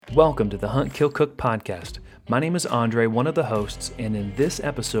Welcome to the Hunt, Kill, Cook podcast. My name is Andre, one of the hosts, and in this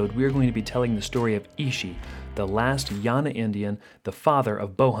episode we are going to be telling the story of Ishi, the last Yana Indian, the father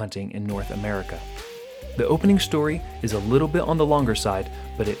of bow hunting in North America. The opening story is a little bit on the longer side,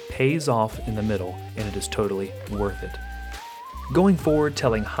 but it pays off in the middle, and it is totally worth it. Going forward,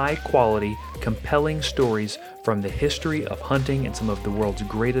 telling high-quality, compelling stories from the history of hunting and some of the world's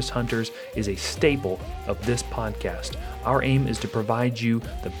greatest hunters is a staple of this podcast. Our aim is to provide you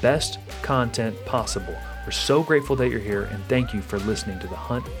the best content possible. We're so grateful that you're here, and thank you for listening to the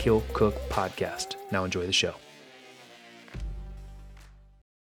Hunt, Kill, Cook podcast. Now enjoy the show.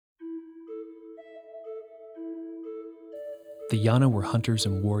 The Yana were hunters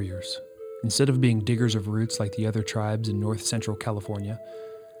and warriors. Instead of being diggers of roots like the other tribes in north central California,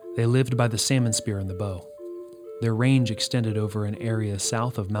 they lived by the salmon spear and the bow. Their range extended over an area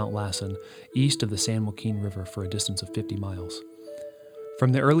south of Mount Lassen, east of the San Joaquin River for a distance of 50 miles.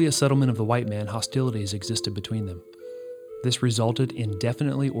 From the earliest settlement of the white man, hostilities existed between them. This resulted in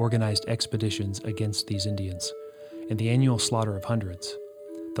definitely organized expeditions against these Indians, and the annual slaughter of hundreds.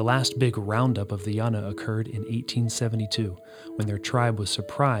 The last big roundup of the Yana occurred in 1872, when their tribe was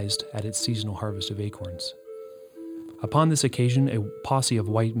surprised at its seasonal harvest of acorns. Upon this occasion, a posse of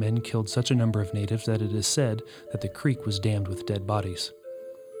white men killed such a number of natives that it is said that the creek was dammed with dead bodies.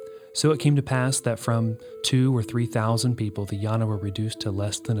 So it came to pass that from 2,000 or 3,000 people, the Yana were reduced to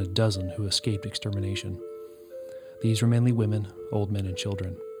less than a dozen who escaped extermination. These were mainly women, old men, and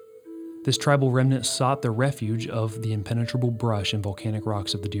children. This tribal remnant sought the refuge of the impenetrable brush and volcanic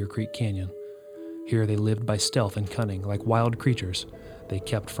rocks of the Deer Creek Canyon. Here they lived by stealth and cunning, like wild creatures. They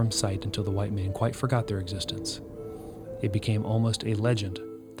kept from sight until the white man quite forgot their existence. It became almost a legend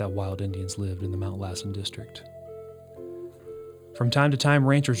that wild Indians lived in the Mount Lassen district. From time to time,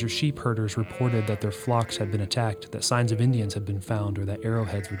 ranchers or sheep herders reported that their flocks had been attacked, that signs of Indians had been found, or that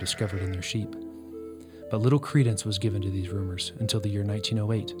arrowheads were discovered in their sheep. But little credence was given to these rumors until the year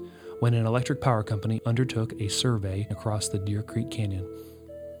 1908, when an electric power company undertook a survey across the Deer Creek Canyon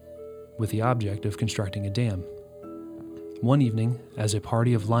with the object of constructing a dam. One evening, as a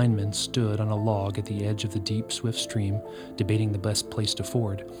party of linemen stood on a log at the edge of the deep, swift stream, debating the best place to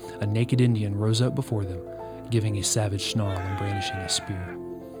ford, a naked Indian rose up before them, giving a savage snarl and brandishing a spear.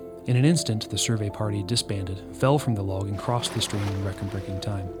 In an instant, the survey party disbanded, fell from the log, and crossed the stream in record-breaking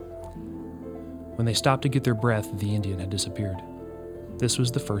time. When they stopped to get their breath, the Indian had disappeared. This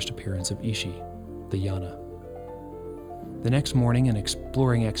was the first appearance of Ishi, the Yana. The next morning, an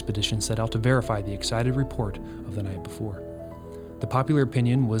exploring expedition set out to verify the excited report of the night before. The popular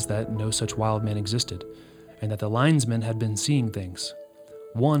opinion was that no such wild man existed, and that the linesmen had been seeing things.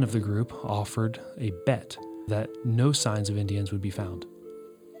 One of the group offered a bet that no signs of Indians would be found.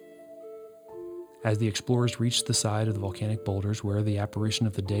 As the explorers reached the side of the volcanic boulders where the apparition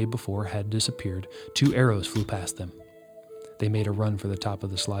of the day before had disappeared, 2 arrows flew past them. They made a run for the top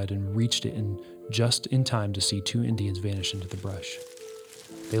of the slide and reached it just in time to see 2 Indians vanish into the brush.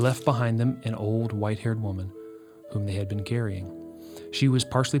 They left behind them an old white-haired woman whom they had been carrying. She was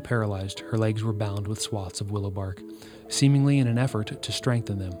partially paralyzed. Her legs were bound with swaths of willow bark, seemingly in an effort to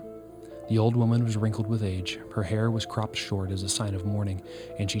strengthen them. The old woman was wrinkled with age. Her hair was cropped short as a sign of mourning,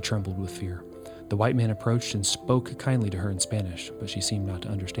 and she trembled with fear. The white man approached and spoke kindly to her in Spanish, but she seemed not to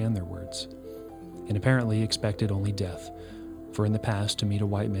understand their words, and apparently expected only death, for in the past to meet a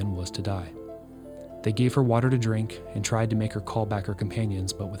white man was to die. They gave her water to drink and tried to make her call back her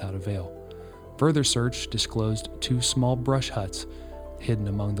companions, but without avail. Further search disclosed 2 small brush huts hidden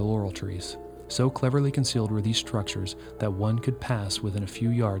among the laurel trees. So cleverly concealed were these structures that one could pass within a few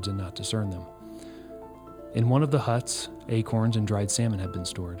yards and not discern them. In one of the huts, acorns and dried salmon had been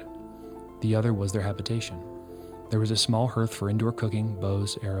stored. The other was their habitation. There was a small hearth for indoor cooking,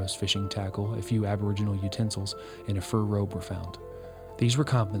 bows, arrows, fishing tackle, a few aboriginal utensils, and a fur robe were found. These were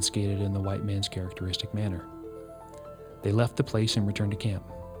confiscated in the white man's characteristic manner. They left the place and returned to camp.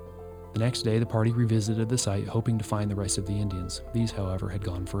 The next day, the party revisited the site, hoping to find the rest of the Indians. These, however, had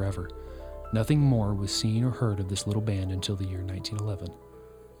gone forever. Nothing more was seen or heard of this little band until the year 1911,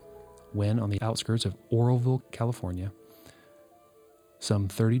 when, on the outskirts of Oroville, California, some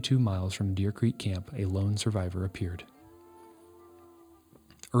 32 miles from Deer Creek Camp, a lone survivor appeared.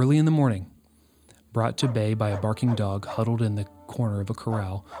 Early in the morning, brought to bay by a barking dog huddled in the corner of a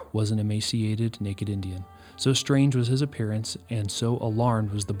corral, was an emaciated, naked Indian. So strange was his appearance, and so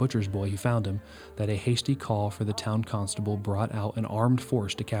alarmed was the butcher's boy who found him, that a hasty call for the town constable brought out an armed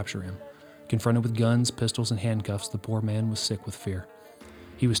force to capture him. Confronted with guns, pistols, and handcuffs, the poor man was sick with fear.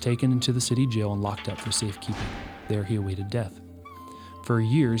 He was taken into the city jail and locked up for safekeeping. There he awaited death. For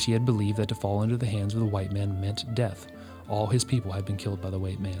years he had believed that to fall into the hands of the white man meant death, all his people had been killed by the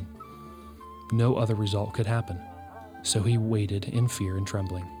white man. No other result could happen. So he waited in fear and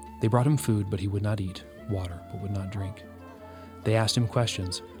trembling. They brought him food, but he would not eat, water, but would not drink. They asked him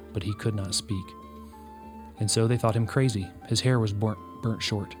questions, but he could not speak. And so they thought him crazy. His hair was burnt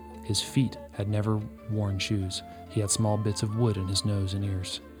short. His feet had never worn shoes. He had small bits of wood in his nose and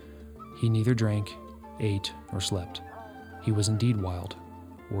ears. He neither drank, ate, or slept. He was indeed wild,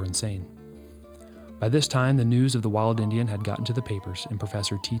 or insane. By this time, the news of the wild Indian had gotten to the papers, and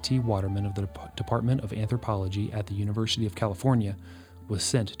Professor T.T. Waterman of the Department of Anthropology at the University of California was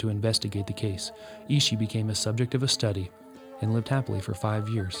sent to investigate the case. Ishi became a subject of a study and lived happily for 5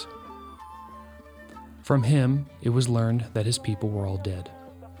 years. From him, it was learned that his people were all dead.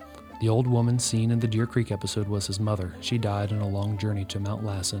 The old woman seen in the Deer Creek episode was his mother. She died in a long journey to Mount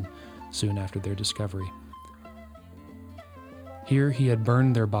Lassen soon after their discovery. Here he had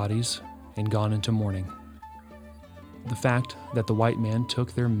burned their bodies and gone into mourning. The fact that the white man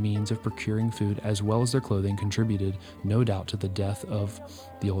took their means of procuring food as well as their clothing contributed, no doubt, to the death of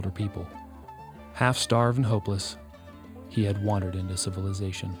the older people. Half-starved and hopeless, he had wandered into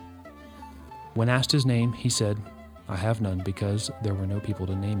civilization. When asked his name, he said, "I have none because there were no people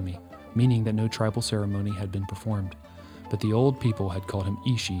to name me," meaning that no tribal ceremony had been performed. But the old people had called him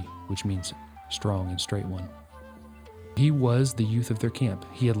Ishi, which means strong and straight one. He was the youth of their camp.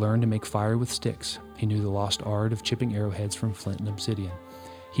 He had learned to make fire with sticks. He knew the lost art of chipping arrowheads from flint and obsidian.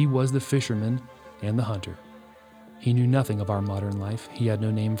 He was the fisherman and the hunter. He knew nothing of our modern life. He had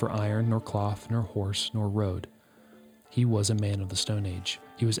no name for iron, nor cloth, nor horse, nor road. He was a man of the Stone Age.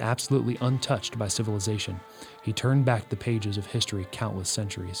 He was absolutely untouched by civilization. He turned back the pages of history countless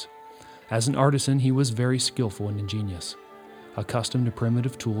centuries. As an artisan, he was very skillful and ingenious. Accustomed to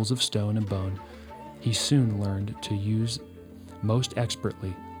primitive tools of stone and bone, he soon learned to use most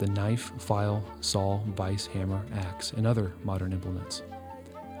expertly the knife, file, saw, vice, hammer, axe, and other modern implements.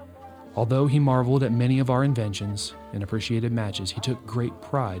 Although he marveled at many of our inventions and appreciated matches, he took great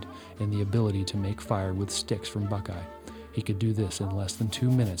pride in the ability to make fire with sticks from buckeye. He could do this in less than 2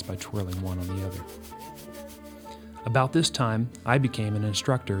 minutes by twirling one on the other. About this time, I became an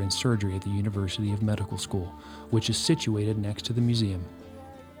instructor in surgery at the University of Medical School, which is situated next to the museum.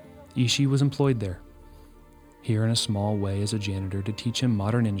 Ishi was employed there, here in a small way as a janitor, to teach him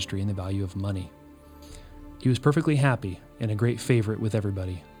modern industry and the value of money. He was perfectly happy and a great favorite with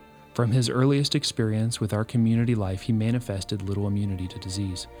everybody. From his earliest experience with our community life, he manifested little immunity to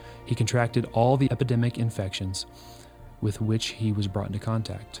disease. He contracted all the epidemic infections with which he was brought into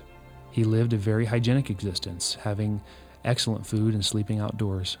contact. He lived a very hygienic existence, having excellent food and sleeping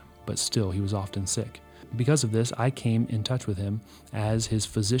outdoors, but still he was often sick. Because of this, I came in touch with him as his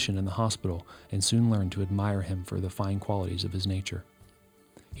physician in the hospital and soon learned to admire him for the fine qualities of his nature.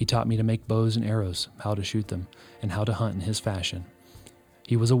 He taught me to make bows and arrows, how to shoot them, and how to hunt in his fashion.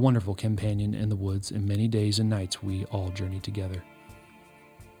 He was a wonderful companion in the woods, and many days and nights we all journeyed together.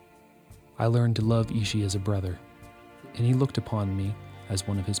 I learned to love Ishi as a brother, and he looked upon me as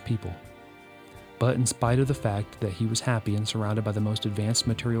one of his people. But in spite of the fact that he was happy and surrounded by the most advanced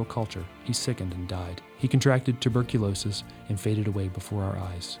material culture, he sickened and died. He contracted tuberculosis and faded away before our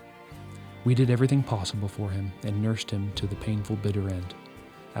eyes. We did everything possible for him and nursed him to the painful bitter end.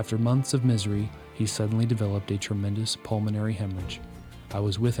 After months of misery, he suddenly developed a tremendous pulmonary hemorrhage. I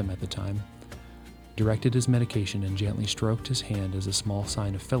was with him at the time, directed his medication, and gently stroked his hand as a small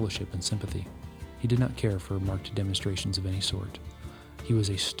sign of fellowship and sympathy. He did not care for marked demonstrations of any sort. He was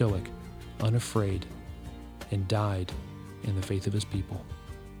a stoic, unafraid, and died in the faith of his people.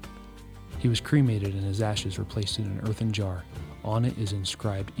 He was cremated and his ashes were placed in an earthen jar. On it is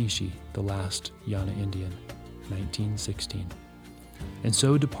inscribed Ishi, the last Yana Indian, 1916. And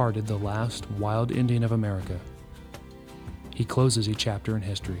so departed the last wild Indian of America. He closes a chapter in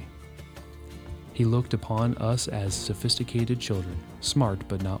history. He looked upon us as sophisticated children, smart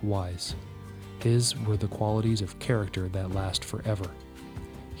but not wise. His were the qualities of character that last forever.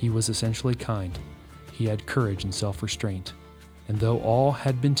 He was essentially kind. He had courage and self-restraint. And though all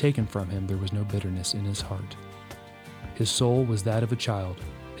had been taken from him, there was no bitterness in his heart. His soul was that of a child,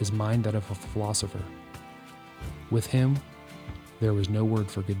 his mind that of a philosopher. With him, there was no word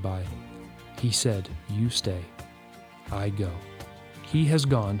for goodbye. He said, "You stay, I go." He has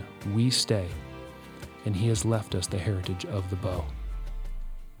gone, we stay, and he has left us the heritage of the bow.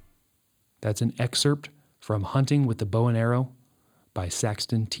 That's an excerpt from Hunting with the Bow and Arrow by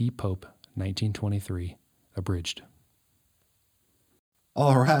Saxton T. Pope, 1923, abridged.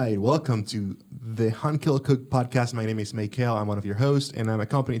 All right, welcome to the Hunt, Kill, Cook podcast. My name is Mikhail. I'm one of your hosts, and I'm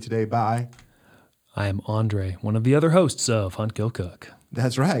accompanied today by... I am Andre, one of the other hosts of Hunt, Kill, Cook.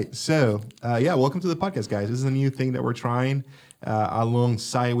 That's right. So, yeah, welcome to the podcast, guys. This is a new thing that we're trying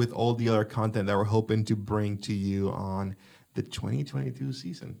alongside with all the other content that we're hoping to bring to you on the 2022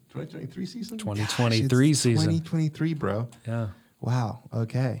 season, 2023 season. Gosh, 2023 it's season. 2023, bro. Yeah. Wow.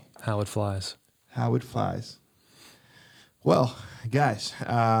 Okay. How it flies. How it flies. Well, guys,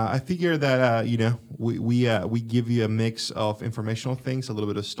 I figure that we give you a mix of informational things, a little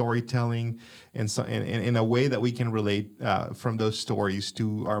bit of storytelling, and in a way that we can relate from those stories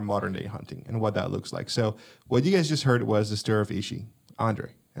to our modern day hunting and what that looks like. So, what you guys just heard was the story of Ishi.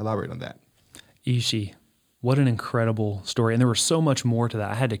 Andre, elaborate on that. Ishi. What an incredible story. And there was so much more to that.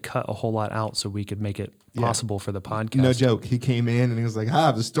 I had to cut a whole lot out so we could make it possible for the podcast. No joke. He came in and he was like, I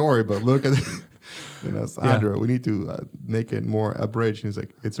have the story, but look at it. Sandra, we need to make it more abridged. And he's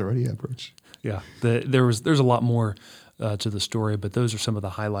like, it's already abridged. Yeah. There's a lot more to the story, but those are some of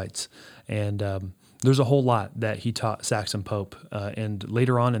the highlights. And there's a whole lot that he taught Saxon Pope. And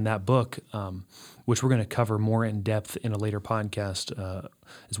later on in that book, which we're going to cover more in depth in a later podcast,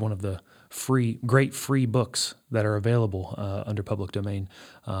 is one of the great free books that are available under public domain.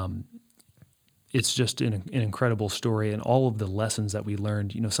 It's just an incredible story, and all of the lessons that we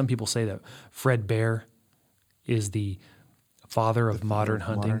learned. You know, some people say that Fred Bear is the father of modern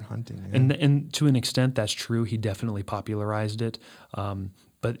hunting. Yeah. And to an extent, that's true. He definitely popularized it.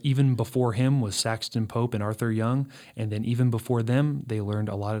 But even before him was Saxon Pope and Arthur Young, and then even before them, they learned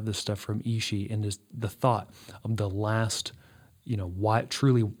a lot of this stuff from Ishi. And the thought of the last,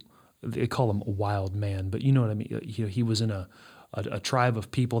 truly, they call him a wild man, but you know what I mean. He was in a tribe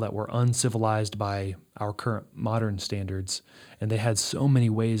of people that were uncivilized by our current modern standards, and they had so many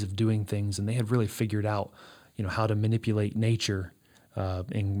ways of doing things, and they had really figured out, how to manipulate nature,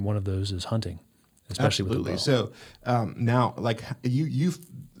 and one of those is hunting, especially Absolutely. with the bow. So now, like you've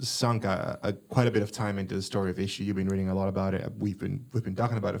sunk quite a bit of time into the story of Ishi. You've been reading a lot about it. We've been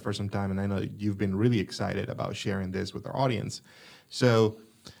talking about it for some time, and I know you've been really excited about sharing this with our audience. So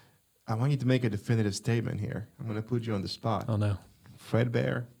I want you to make a definitive statement here. I'm going to put you on the spot. Oh, no. Fred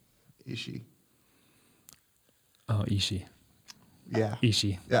Bear, Ishi. Oh, Ishi. Yeah.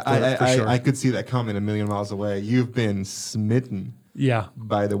 Ishi. Yeah, for sure. I could see that coming a million miles away. You've been smitten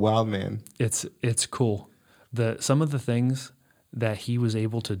by the wild man. It's cool. Some of the things that he was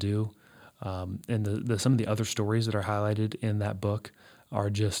able to do, and some of the other stories that are highlighted in that book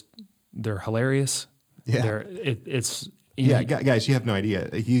are they're hilarious. Yeah. Guys, you have no idea.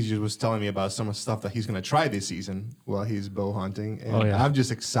 He just was telling me about some of the stuff that he's going to try this season while he's bow hunting. And I'm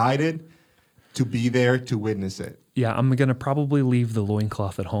just excited to be there to witness it. Yeah, I'm going to probably leave the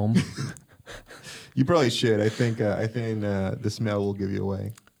loincloth at home. You probably should. I think the smell will give you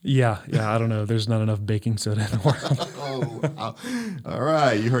away. Yeah, I don't know. There's not enough baking soda in the world. All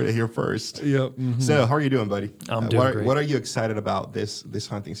right. You heard it here first. Yep. Mm-hmm. So how are you doing, buddy? I'm doing great. What are you excited about this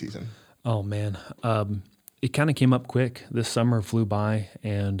hunting season? Oh, man. It kind of came up quick. This summer flew by,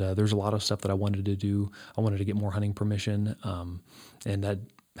 and there's a lot of stuff that I wanted to do. I wanted to get more hunting permission, and that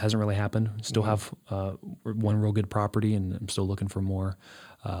hasn't really happened. Still have one real good property, and I'm still looking for more.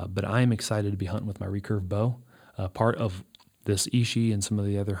 But I am excited to be hunting with my recurve bow. Part of this Ishi and some of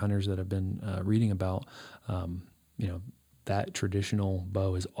the other hunters that I've been reading about, that traditional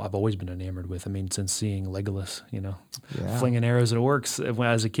bow I've always been enamored with. I mean, since seeing Legolas, flinging arrows at orcs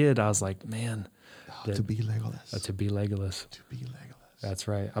as a kid, I was like, man. To be Legolas. To be Legolas. To be Legolas. That's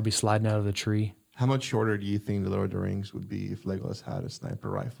right. I'll be sliding out of the tree. How much shorter do you think the Lord of the Rings would be if Legolas had a sniper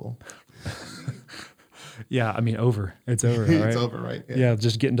rifle? Yeah, I mean, over. It's over, right? It's over, right? Yeah,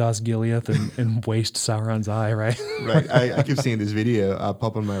 just get into Osgiliath and waste Sauron's eye, right? Right. I keep seeing this video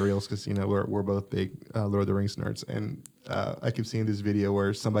pop on my reels because, we're both big Lord of the Rings nerds. And I keep seeing this video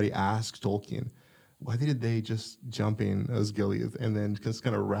where somebody asks Tolkien, why did they just jump in Osgiliath and then just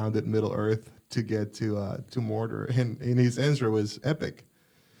kind of rounded Middle Earth to get to Mordor? And his answer was epic.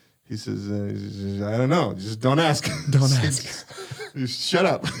 He says, I don't know. Just don't ask. Don't ask. Just shut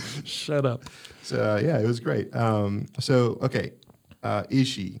up. Shut up. So, it was great.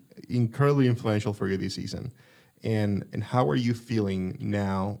 Ishi, incredibly influential for you this season. And how are you feeling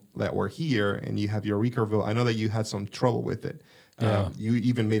now that we're here and you have your recurve bow? I know that you had some trouble with it. Yeah. You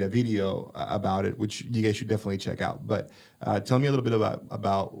even made a video about it, which you guys should definitely check out. But tell me a little bit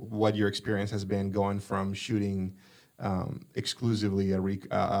about what your experience has been going from shooting exclusively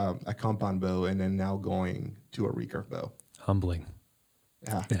a compound bow and then now going to a recurve bow. Humbling.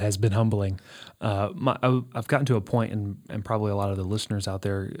 Yeah. It has been humbling. I've gotten to a point, and probably a lot of the listeners out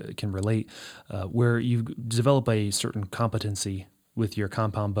there can relate, where you develop a certain competency with your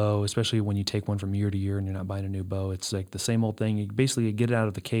compound bow, especially when you take one from year to year and you're not buying a new bow. It's like the same old thing. You basically get it out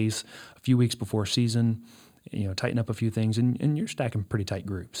of the case a few weeks before season, tighten up a few things, and you're stacking pretty tight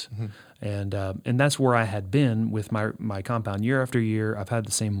groups. And that's where I had been with my compound year after year. I've had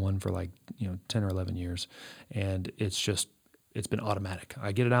the same one for like 10 or 11 years, and it's been automatic.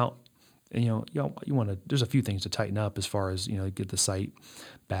 I get it out. And, you want to. There's a few things to tighten up as far as get the sight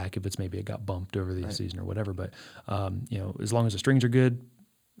back if it's maybe it got bumped over the season or whatever. But as long as the strings are good,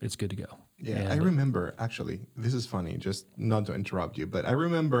 it's good to go. Yeah, I remember actually. This is funny, just not to interrupt you, but I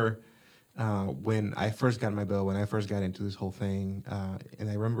remember when I first got my bow, when I first got into this whole thing, and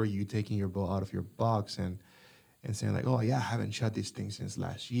I remember you taking your bow out of your box and saying like, "Oh yeah, I haven't shot this thing since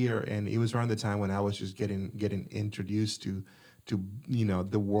last year," and it was around the time when I was just getting introduced to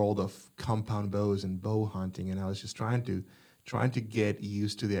the world of compound bows and bow hunting, and I was just trying to get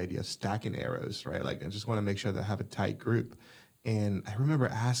used to the idea of stacking arrows, right? Like I just want to make sure that I have a tight group. And I remember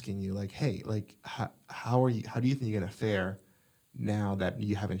asking you like, "Hey, like how do you think you're gonna fare now that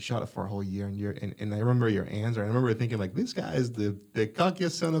you haven't shot it for a whole year?" And I remember your answer. I remember thinking like, "This guy is the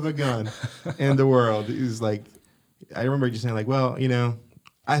cockiest son of a gun in the world." He's like, I remember you saying like, "Well,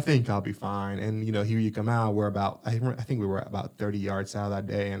 I think I'll be fine." And here you come out. I think we were about 30 yards out that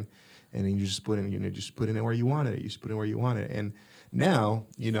day, and then you just put in it where you wanted it. You just put it where you wanted it. And now,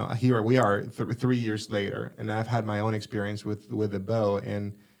 here we are 3 years later, and I've had my own experience with the bow,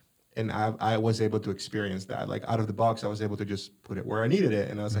 and I was able to experience that. Like out of the box, I was able to just put it where I needed it,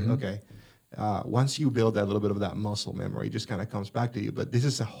 and I was like, okay. Once you build that little bit of that muscle memory, it just kind of comes back to you. But this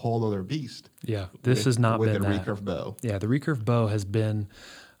is a whole other beast. Yeah, this has not with been the that. recurve bow. Yeah, the recurve bow has been,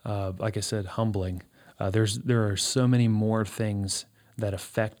 like I said, humbling. There are so many more things that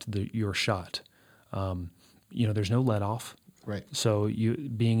affect your shot. There's no let off. Right. So you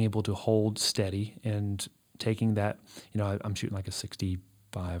being able to hold steady and taking that, I'm shooting like a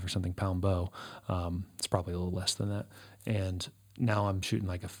 65 or something pound bow. It's probably a little less than that. And now I'm shooting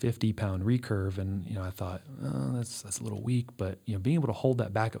like a 50-pound recurve, and I thought, oh, that's a little weak. But being able to hold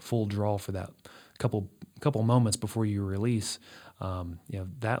that back at full draw for that couple moments before you release,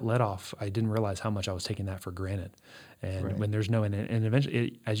 that let off, I didn't realize how much I was taking that for granted. And Right. when there's no, and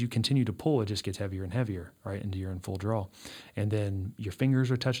eventually, as you continue to pull, it just gets heavier and heavier, right, into you're in full draw. And then your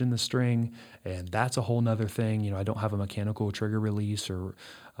fingers are touching the string, and that's a whole nother thing. I don't have a mechanical trigger release or,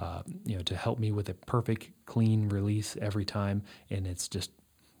 to help me with a perfect, clean release every time. And it's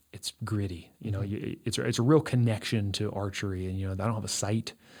gritty. It's a real connection to archery. And, I don't have a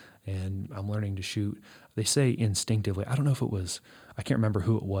sight, and I'm learning to shoot. They say instinctively. I don't know if it was, I can't remember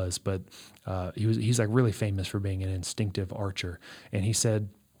who it was, but he's like really famous for being an instinctive archer. And he said,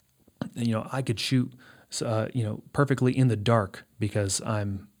 I could shoot, perfectly in the dark because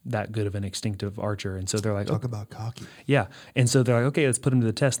I'm that good of an instinctive archer. And so they're like, Talk about cocky. yeah. And so they're like, okay, let's put him to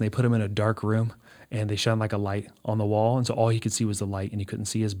the test. And they put him in a dark room, and they shone like a light on the wall. And so all he could see was the light, and he couldn't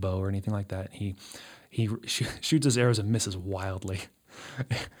see his bow or anything like that. And he shoots his arrows and misses wildly.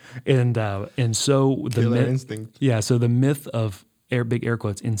 and so the Killer myth, instinct. yeah. So the myth of big air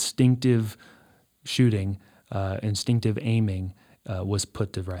quotes, instinctive shooting, instinctive aiming, was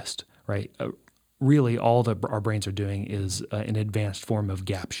put to rest, right? Really, all that our brains are doing is an advanced form of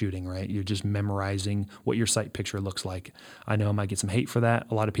gap shooting, right? You're just memorizing what your sight picture looks like. I know I might get some hate for that.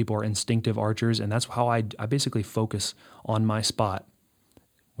 A lot of people are instinctive archers, and that's how I basically focus on my spot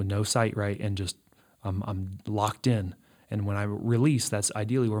with no sight, right? And just I'm locked in. And when I release, that's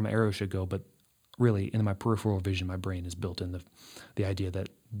ideally where my arrow should go. But really, in my peripheral vision, my brain is built in the idea that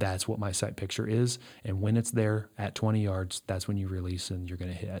that's what my sight picture is. And when it's there at 20 yards, that's when you release, and you're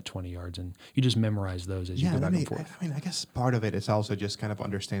going to hit at 20 yards. And you just memorize those as you go back and forth. I guess part of it is also just kind of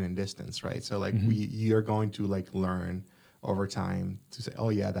understanding distance, right? So like you're going to like learn over time to say, oh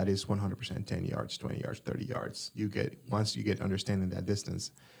yeah, that is 100% 10 yards, 20 yards, 30 yards. Once you get understanding that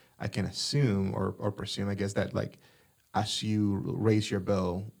distance, I can assume or presume, I guess, that like as you raise your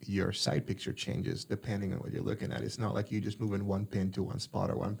bow, your sight picture changes depending on what you're looking at. It's not like you just moving one pin to one spot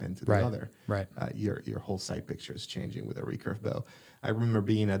or one pin to the other. Right. Your whole sight picture is changing with a recurve bow. I remember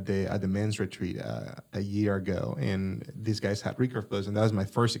being at the men's retreat a year ago, and these guys had recurve bows, and that was my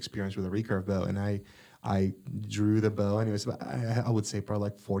first experience with a recurve bow. And I drew the bow, and it was about, I would say probably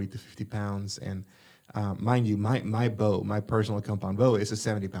like 40 to 50 pounds. And mind you, my bow, my personal compound bow, is a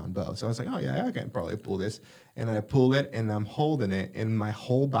 70-pound bow. So I was like, oh yeah, I can probably pull this. And I pulled it, and I'm holding it, and my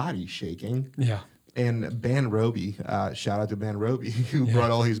whole body's shaking. Yeah. And Ben Roby, shout out to Ben Roby, who brought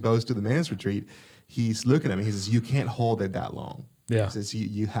all his bows to the men's retreat. He's looking at me. He says, "You can't hold it that long." Yeah. He says,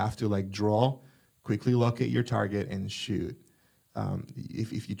 "You have to like draw, quickly locate your target, and shoot.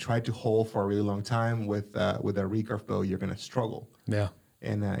 If you try to hold for a really long time with a recurve bow, you're gonna struggle." Yeah.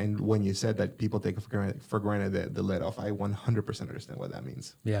 And when you said that people take for granted the let off, I 100% understand what that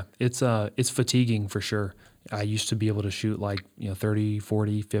means. Yeah, it's fatiguing for sure. I used to be able to shoot like, 30,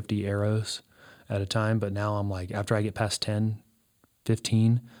 40, 50 arrows at a time, but now I'm like, after I get past 10,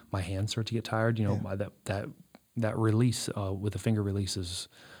 15, my hands start to get tired. Yeah. That release with the finger release is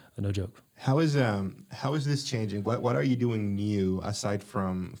no joke. How is this changing? What are you doing new aside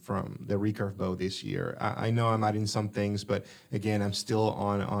from the recurve bow this year? I know I'm adding some things, but again, I'm still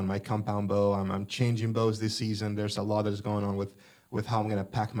on my compound bow. I'm changing bows this season. There's a lot that's going on with how I'm going to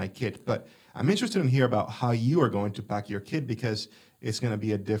pack my kit. But I'm interested in hear about how you are going to pack your kit, because it's going to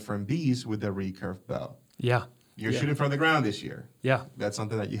be a different beast with the recurve bow. Yeah, You're yeah, shooting from the ground this year. yeah, That's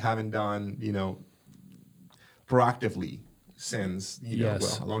something that you haven't done, proactively since, well,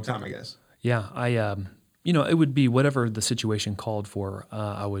 yes. a long time, I guess. Yeah, it would be whatever the situation called for.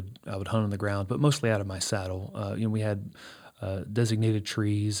 I would hunt on the ground, but mostly out of my saddle. We had designated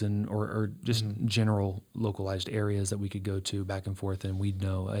trees or just general localized areas that we could go to back and forth, and we'd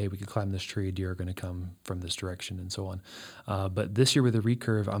know, hey, we could climb this tree. Deer are going to come from this direction, and so on. But this year with the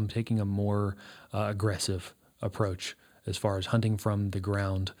recurve, I'm taking a more aggressive approach as far as hunting from the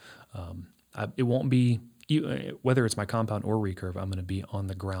ground. It won't be whether it's my compound or recurve. I'm going to be on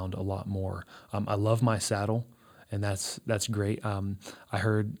the ground a lot more. I love my saddle, and that's great. I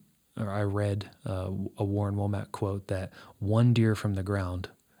heard or I read a Warren Womack quote that one deer from the ground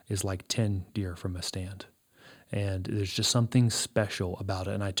is like 10 deer from a stand. And there's just something special about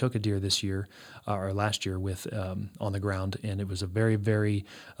it. And I took a deer this year or last year with on the ground, and it was a very, very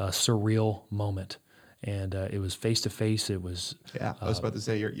surreal moment. And it was face to face. It was Yeah, I was about to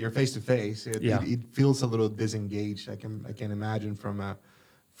say you're face to face. yeah, It feels a little disengaged. I can imagine from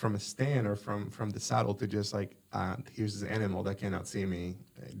a stand or from the saddle to just like here's this animal that cannot see me.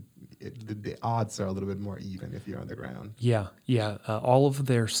 The odds are a little bit more even if you're on the ground. yeah, yeah. All of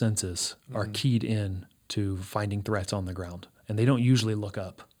their senses are keyed in to finding threats on the ground, and they don't usually look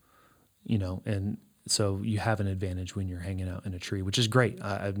up. And so you have an advantage when you're hanging out in a tree, which is great.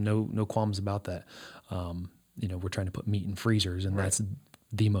 I have no qualms about that. We're trying to put meat in freezers, and Right. that's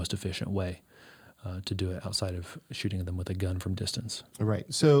the most efficient way to do it outside of shooting them with a gun from distance. Right.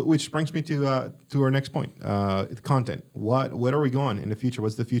 So, which brings me to our next point, content. What are we going in the future?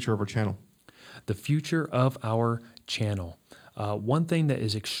 What's the future of our channel? The future of our channel. One thing that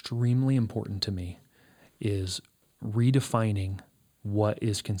is extremely important to me is redefining what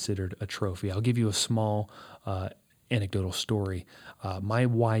is considered a trophy. I'll give you a small anecdotal story. My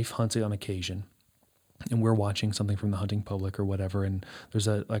wife hunts on occasion, and we're watching something from the hunting public or whatever, and there's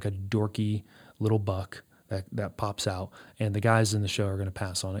a dorky little buck that pops out, and the guys in the show are going to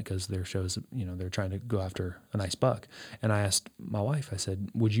pass on it because their shows, they're trying to go after a nice buck. And I asked my wife, I said,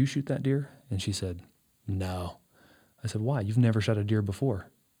 would you shoot that deer? And she said, no. I said, why? You've never shot a deer before.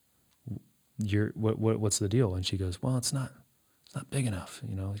 What's the deal? And she goes, well, it's not big enough.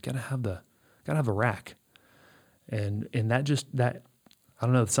 You gotta have the rack. And that I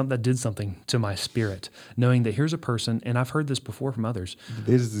don't know, that did something to my spirit, knowing that here's a person, and I've heard this before from others.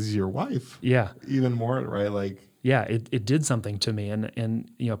 This is your wife. Yeah. Even more, right? Like, Yeah, it did something to me.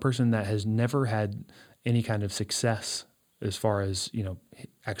 And a person that has never had any kind of success as far as,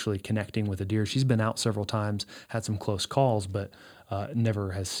 actually connecting with a deer. She's been out several times, had some close calls, but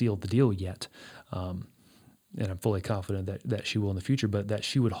never has sealed the deal yet. And I'm fully confident that she will in the future, but that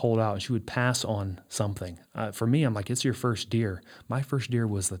she would hold out and she would pass on something. For me, I'm like, it's your first deer. My first deer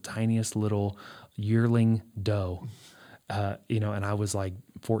was the tiniest little yearling doe, and I was like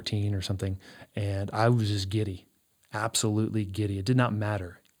 14 or something, and I was just giddy, absolutely giddy. It did not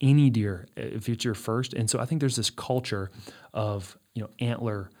matter. Any deer, if it's your first. And so I think there's this culture of,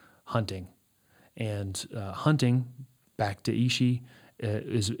 antler hunting, and hunting, back to Ishi,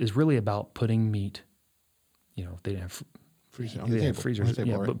 is really about putting meat. They didn't have freezer on the they had table. freezers, On the table,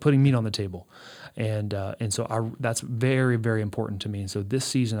 yeah, right? but putting meat on the table, and so that's very, very important to me. And so this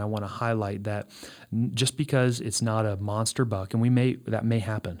season, I want to highlight that just because it's not a monster buck, and that may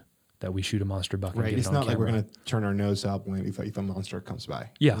happen that we shoot a monster buck, and Right. get It's it on not like we're camera. gonna turn our nose up if a monster comes by.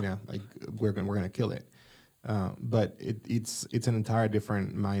 Yeah. Like we're gonna kill it. But it's an entire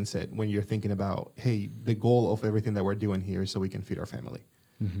different mindset when you're thinking about, hey, the goal of everything that we're doing here is so we can feed our family.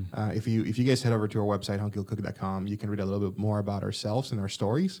 If you guys head over to our website, hunkillcook.com, you can read a little bit more about ourselves and our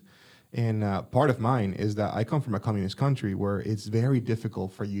stories. And part of mine is that I come from a communist country where it's very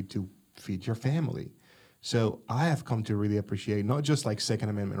difficult for you to feed your family. So I have come to really appreciate not just like Second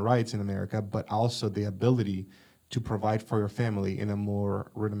Amendment rights in America, but also the ability to provide for your family in a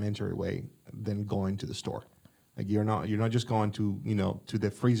more rudimentary way than going to the store. Like you're not just going to to the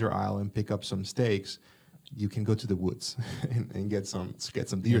freezer aisle and pick up some steaks. you can go to the woods and get some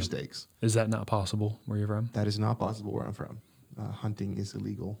deer steaks. Is that not possible where you're from? That is not possible where I'm from. Hunting is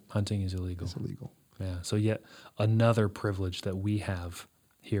illegal. Hunting is illegal. It's illegal. Yeah. So yet another privilege that we have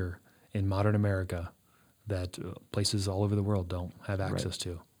here in modern America that places all over the world don't have access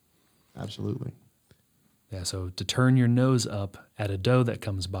to. Absolutely. Yeah. So to turn your nose up at a doe that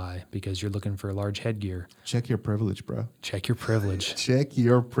comes by because you're looking for a large headgear. Check your privilege, bro. Check your privilege. Check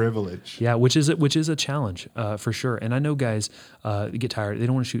your privilege. Yeah, which is a challenge for sure. And I know guys get tired. They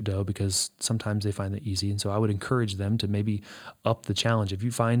don't want to shoot doe because sometimes they find it easy. And so I would encourage them to maybe up the challenge. If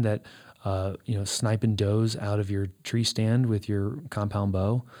you find that sniping does out of your tree stand with your compound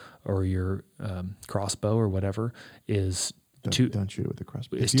bow or your crossbow or whatever is don't shoot it with a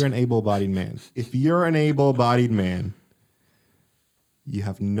crossbow. If you're an able-bodied man, you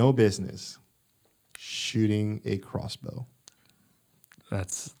have no business shooting a crossbow.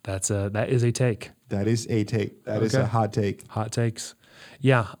 That is a take. That is a take. That is a hot take. Hot takes.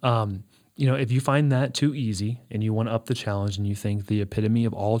 Yeah. If you find that too easy and you want to up the challenge and you think the epitome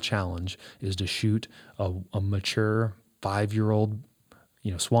of all challenge is to shoot a mature 5-year-old,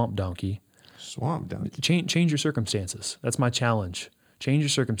 swamp donkey. Swamp donkey. Change your circumstances. That's my challenge. Change your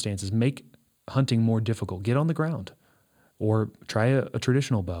circumstances. Make hunting more difficult. Get on the ground, or try a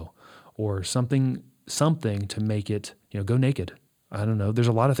traditional bow, or something to make it. Go naked. I don't know. There's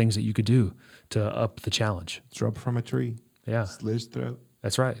a lot of things that you could do to up the challenge. Drop from a tree. Yeah. Slit his throat.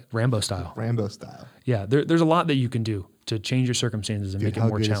 That's right. Rambo style. Rambo style. Yeah. There's a lot that you can do to change your circumstances and make it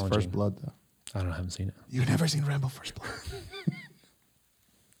more challenging. First Blood, though? I haven't seen it. You've never seen Rambo First Blood?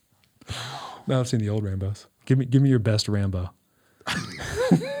 No, I've seen the old Rambos. Give me your best Rambo.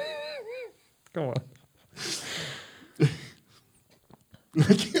 Come on.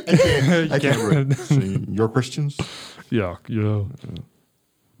 I can't. You're Christians? Yeah. Do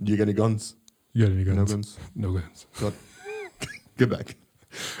you got any guns? You got any guns? No guns. No guns. God. Get back.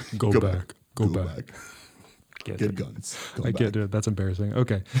 Go back. Go back. Get guns. I can't do it. That's embarrassing.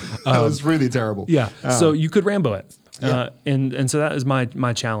 Okay. That was really terrible. Yeah. So you could Rambo it. Yeah. And so that is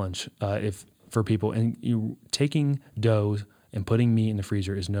my challenge for people. And you taking doe and putting meat in the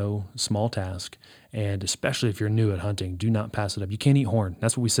freezer is no small task. And especially if you're new at hunting, do not pass it up. You can't eat horn.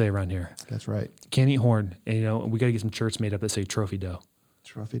 That's what we say around here. That's right. Can't eat horn. And we got to get some shirts made up that say trophy doe.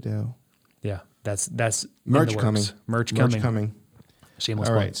 Trophy doe. Yeah. That's merch coming. Merch coming. Shameless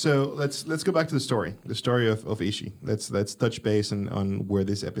plug. All right, so let's go back to the story of Ishi. Let's touch base on where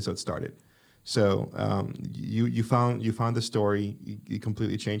this episode started. So you found the story. You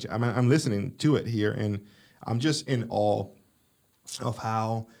completely changed it. I'm listening to it here, and I'm just in awe of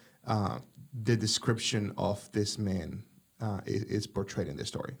how the description of this man is portrayed in this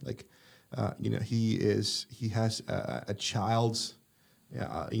story. Like, he has a child's,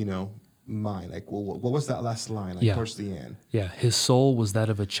 mind. Like, what was that last line? Like, towards the end. Yeah, his soul was that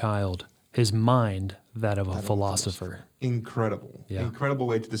of a child, his mind that of a philosopher. Incredible. Yeah. Incredible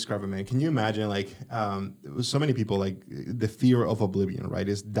way to describe a man. Can you imagine, like, so many people, like, the fear of oblivion, right?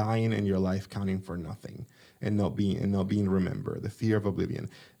 Is dying in your life counting for nothing and not being remembered. The fear of oblivion.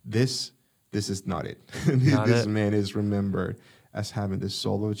 This is not it. This man is remembered as having the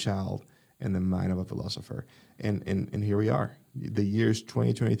soul of a child and the mind of a philosopher. And here we are. The year's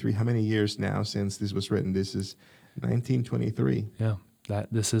 2023. How many years now since this was written? This is 1923. Yeah.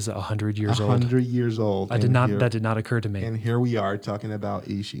 This is 100 years old. 100 years old. That did not occur to me. And here we are talking about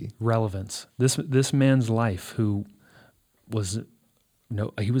Ishi. Relevance. This man's life, who was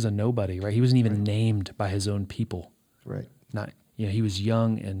he was a nobody, right? He wasn't even named by his own people. Right. He was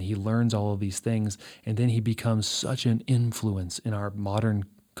young and he learns all of these things, and then he becomes such an influence in our modern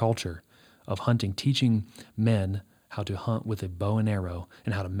culture of hunting, teaching men how to hunt with a bow and arrow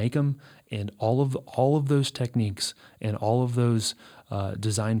and how to make them, and all of those techniques and all of those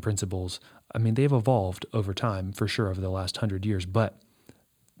design principles. I mean, they've evolved over time for sure over the last 100 years, but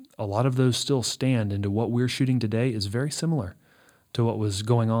a lot of those still stand, and to what we're shooting today is very similar to what was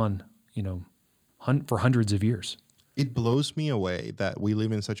going on, for hundreds of years. It blows me away that we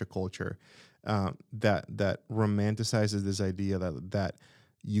live in such a culture that romanticizes this idea that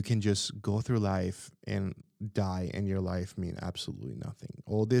you can just go through life and die and your life mean absolutely nothing.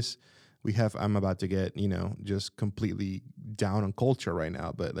 All this I'm about to get, just completely down on culture right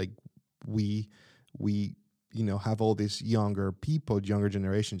now, but like we have all these younger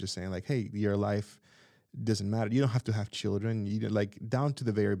generation just saying like, hey, your life doesn't matter. You don't have to have children. Like, down to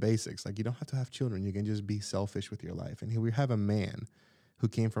the very basics. Like, you don't have to have children. You can just be selfish with your life. And here we have a man who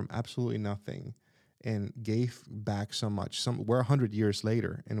came from absolutely nothing and gave back so much. We're 100 years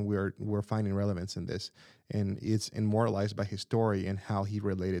later, and we're finding relevance in this, and it's immortalized by his story and how he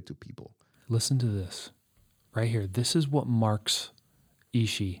related to people. Listen to this. right here. This is what marks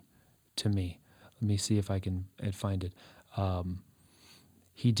Ishi to me. Let me see if I can find it.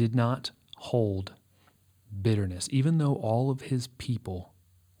 He did not hold bitterness, even though all of his people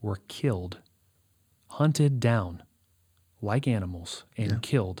were killed, hunted down like animals, and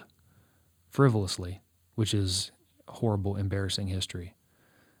killed frivolously, which is horrible, embarrassing history.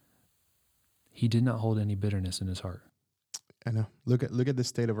 He did not hold any bitterness in his heart. I know. Look at the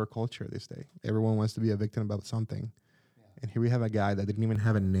state of our culture this day. Everyone wants to be a victim about something. And here we have a guy that didn't even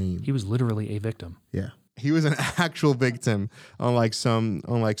have a name. He was literally a victim. Yeah. He was an actual victim, unlike some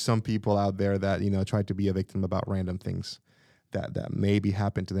people out there that, try to be a victim about random things that maybe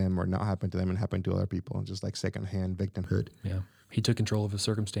happened to them or not happened to them and happened to other people, just like secondhand victimhood. Yeah. He took control of his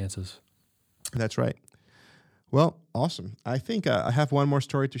circumstances. That's right. Well, awesome. I think I have one more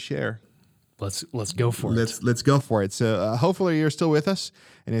story to share. Let's go for it. Let's go for it. So hopefully you're still with us,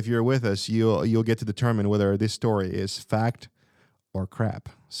 and if you're with us, you'll get to determine whether this story is fact or crap.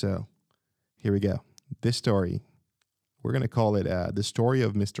 So here we go. This story, we're going to call it the story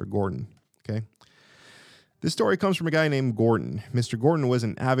of Mr. Gordon. Okay. This story comes from a guy named Gordon. Mr. Gordon was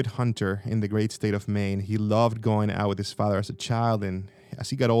an avid hunter in the great state of Maine. He loved going out with his father as a child, and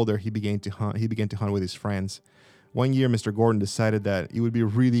as he got older, he began to hunt with his friends. One year, Mr. Gordon decided that it would be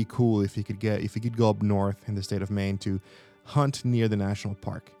really cool if he could go up north in the state of Maine to hunt near the national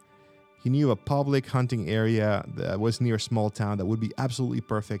park. He knew a public hunting area that was near a small town that would be absolutely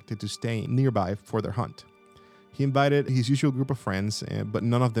perfect to stay nearby for their hunt. He invited his usual group of friends, but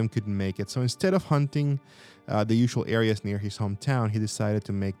none of them could make it. So instead of hunting the usual areas near his hometown, he decided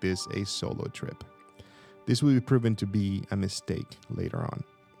to make this a solo trip. This would be proven to be a mistake later on.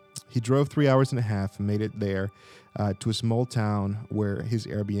 He drove 3 hours and a half and made it there to a small town where his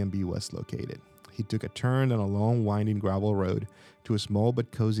Airbnb was located. He took a turn on a long, winding gravel road to a small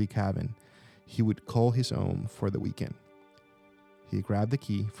but cozy cabin he would call his own for the weekend. He grabbed the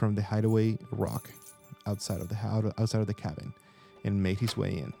key from the hideaway rock outside of the cabin and made his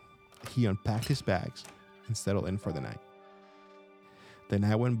way in. He unpacked his bags and settled in for the night. The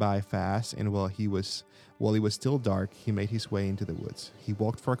night went by fast, and while it was still dark, he made his way into the woods. He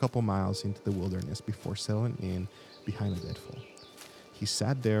walked for a couple miles into the wilderness before settling in behind a deadfall. He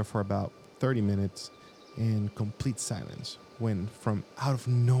sat there for about 30 minutes in complete silence when, from out of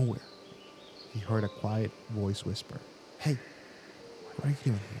nowhere, he heard a quiet voice whisper, "Hey, what are you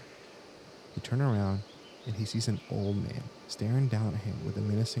doing here?" He turned around, and he sees an old man staring down at him with a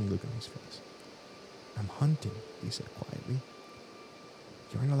menacing look on his face. "I'm hunting," he said quietly.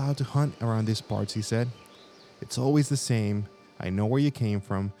 "You aren't allowed to hunt around these parts," he said. "It's always the same. I know where you came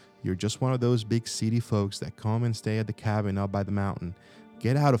from. You're just one of those big city folks that come and stay at the cabin up by the mountain.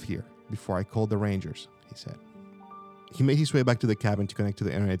 Get out of here before I call the rangers," he said. He made his way back to the cabin to connect to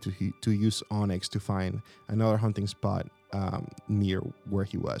the internet to use Onyx to find another hunting spot near where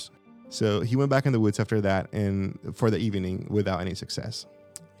he was. So he went back in the woods after that and for the evening without any success.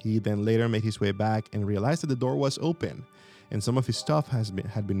 He then later made his way back and realized that the door was open and some of his stuff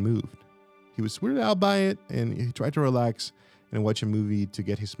had been moved. He was weirded out by it, and he tried to relax and watch a movie to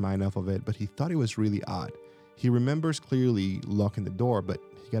get his mind off of it, but he thought it was really odd. He remembers clearly locking the door, but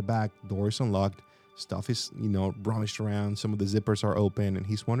he got back, door is unlocked, stuff is, rummaged around, some of the zippers are open, and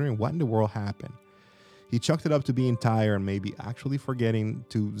he's wondering what in the world happened. He chalked it up to being tired and maybe actually forgetting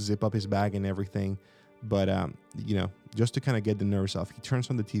to zip up his bag and everything, but, just to kind of get the nerves off, he turns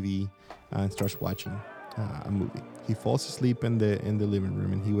on the TV and starts watching a movie. He falls asleep in the living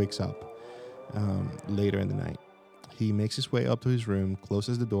room, and he wakes up later in the night. He makes his way up to his room,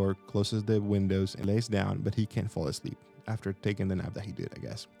 closes the door, closes the windows, and lays down, but he can't fall asleep after taking the nap that he did, I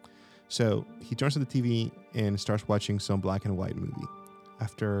guess. So he turns on the TV and starts watching some black and white movie.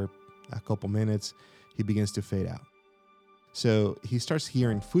 After a couple minutes, he begins to fade out. So he starts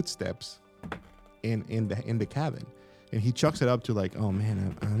hearing footsteps in the cabin. And he chalks it up to like, "Oh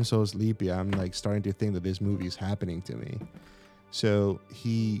man, I'm so sleepy. I'm like starting to think that this movie is happening to me." So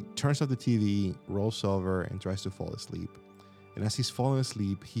he turns off the TV, rolls over, and tries to fall asleep. And as he's falling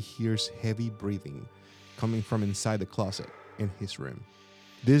asleep, he hears heavy breathing coming from inside the closet in his room.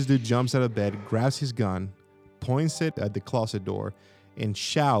 This dude jumps out of bed, grabs his gun, points it at the closet door, and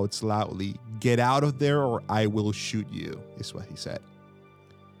shouts loudly, "Get out of there or I will shoot you," is what he said.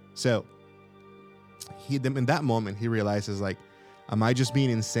 So in that moment, he realizes, like, am I just being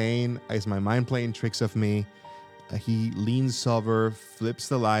insane? Is my mind playing tricks of me? He leans over, flips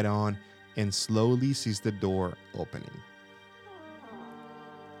the light on, and slowly sees the door opening.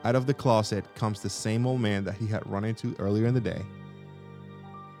 Out of the closet comes the same old man that he had run into earlier in the day,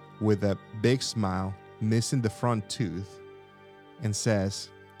 with a big smile, missing the front tooth, and says,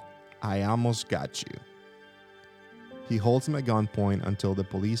 "I almost got you." He holds him at gunpoint until the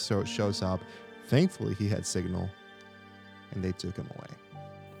police shows up. Thankfully, he had signal, and they took him away.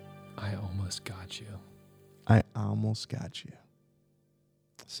 I almost got you. I almost got you.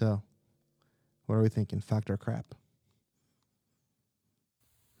 So, what are we thinking? Fact or crap?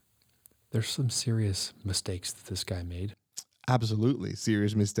 There's some serious mistakes that this guy made. Absolutely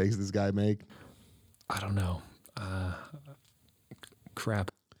serious mistakes this guy made. I don't know. Crap.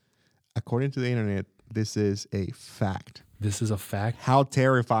 According to the internet, this is a fact. This is a fact? How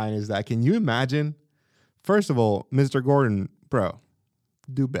terrifying is that? Can you imagine? First of all, Mr. Gordon, bro,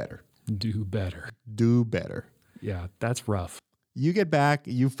 do better. Do better. Do better. Yeah, that's rough. You get back,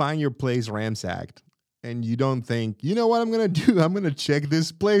 you find your place ransacked, and you don't think, you know what I'm going to do? I'm going to check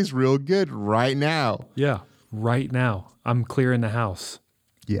this place real good right now. Yeah, right now. I'm clearing the house.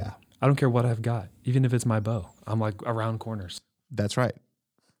 Yeah. I don't care what I've got, even if it's my bow. I'm like around corners. That's right.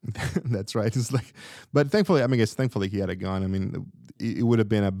 That's right. It's like, but thankfully, thankfully he had a gun. I mean, it would have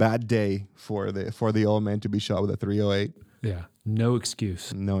been a bad day for the old man to be shot with a 308. Yeah, no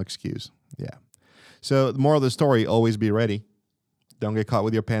excuse. No excuse. Yeah. So the moral of the story: always be ready. Don't get caught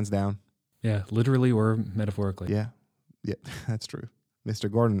with your pants down. Yeah, literally or metaphorically. Yeah, that's true.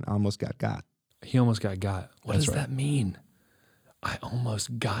 Mr. Gordon almost got. He almost got. What does that mean? I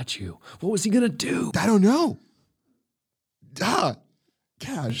almost got you. What was he gonna do? I don't know.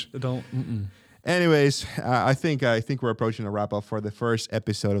 Gosh. Don't. Anyways, I think we're approaching a wrap up for the first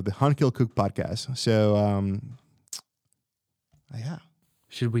episode of the Hunt Kill Cook podcast. So, yeah.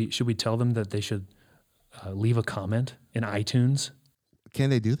 Should we tell them that they should leave a comment in iTunes?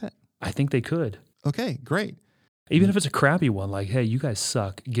 Can they do that? I think they could. Okay, great. Even if it's a crappy one, like, hey, you guys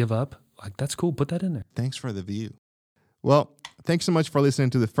suck, give up. Like, that's cool. Put that in there. Thanks for the view. Well, thanks so much for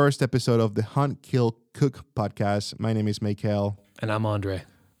listening to the first episode of the Hunt Kill Cook podcast. My name is Michael. And I'm Andre.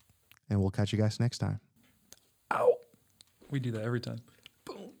 And we'll catch you guys next time. Ow. We do that every time.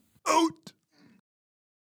 Boom. Out.